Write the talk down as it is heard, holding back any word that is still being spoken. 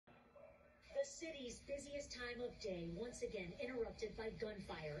city's busiest time of day once again interrupted by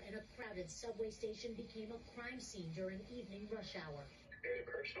gunfire, and a crowded subway station became a crime scene during evening rush hour. There's a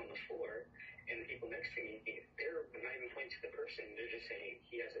person on the floor, and the people next to me, they're not even pointing to the person. They're just saying,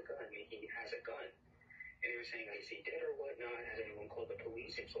 he has a gun, he has a gun. And they were saying, is he dead or whatnot? Has anyone called the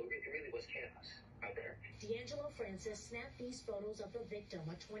police? And so it really was chaos out there. D'Angelo Francis snapped these photos of the victim,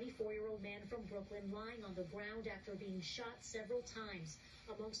 a 24-year-old man from Brooklyn lying on the ground after being shot several times,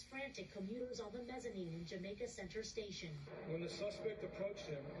 amongst frantic commuters on the mezzanine in Jamaica Center Station. When the suspect approached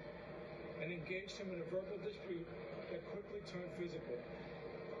him and engaged him in a verbal dispute that quickly turned physical.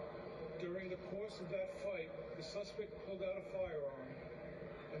 During the course of that fight, the suspect pulled out a firearm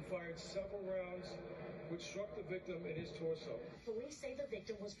and fired several rounds which struck the victim in his torso. Police say the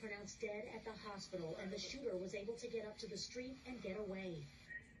victim was pronounced dead at the hospital, and the shooter was able to get up to the street and get away.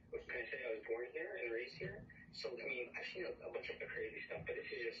 What can I say? I was born here and raised here. So, I mean, I've seen a bunch of the crazy stuff, but it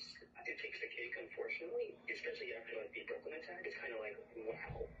takes the cake, unfortunately, especially after, like, the Brooklyn attack. It's kind of like,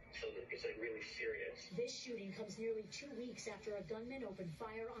 wow. So it's, like, really serious. This shooting comes nearly 2 weeks after a gunman opened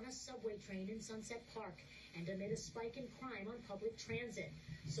fire on a subway train in Sunset Park and amid a spike in crime on public transit.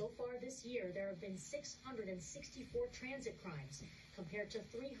 So far this year, there have been 664 transit crimes, compared to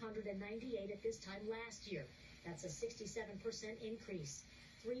 398 at this time last year. That's a 67% increase.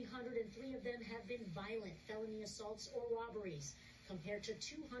 303 of them have been violent felony assaults or robberies, compared to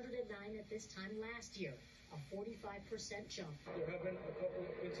 209 at this time last year, a 45% jump. There have been a couple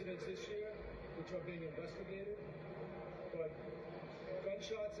of incidents this year which are being investigated, but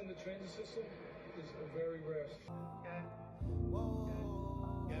gunshots in the transit system is a very rare.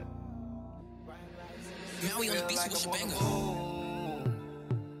 Now we on the beach with banger.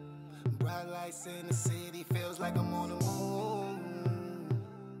 Bright lights in the city, feels like I'm on the moon.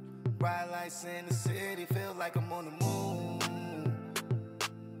 Bright lights in the city, feels like I'm on the moon.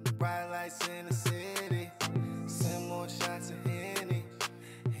 Bright lights in the city, send more shots of Henny.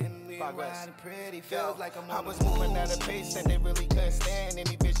 Progress. Pretty, feels like I was moving at a pace that they really couldn't stand.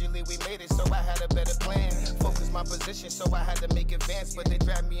 Individually we made it, so I had a better plan. Focus my position, so I had to make advance. But they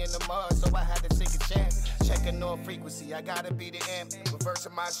dragged me in the mud, so I had to take a chance. Checking on frequency, I gotta be the amp.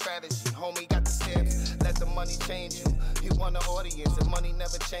 Reversing my strategy, homie got the stamps. Let the money change you. You want the audience, and money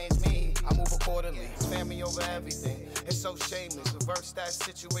never changed me. I move accordingly, it's family over everything. It's so shameless, reverse that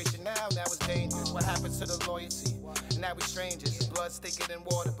situation now it's dangerous. What happened to the loyalty? Now we strangers, blood thicker than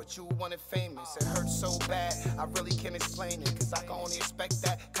water, but you wanted famous. It hurts so bad, I really can't explain it, cause I can only expect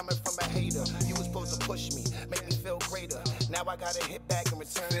that coming from a hater. You was supposed to push me, make me feel greater. Now I gotta hit back and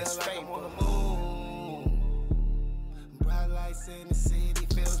return this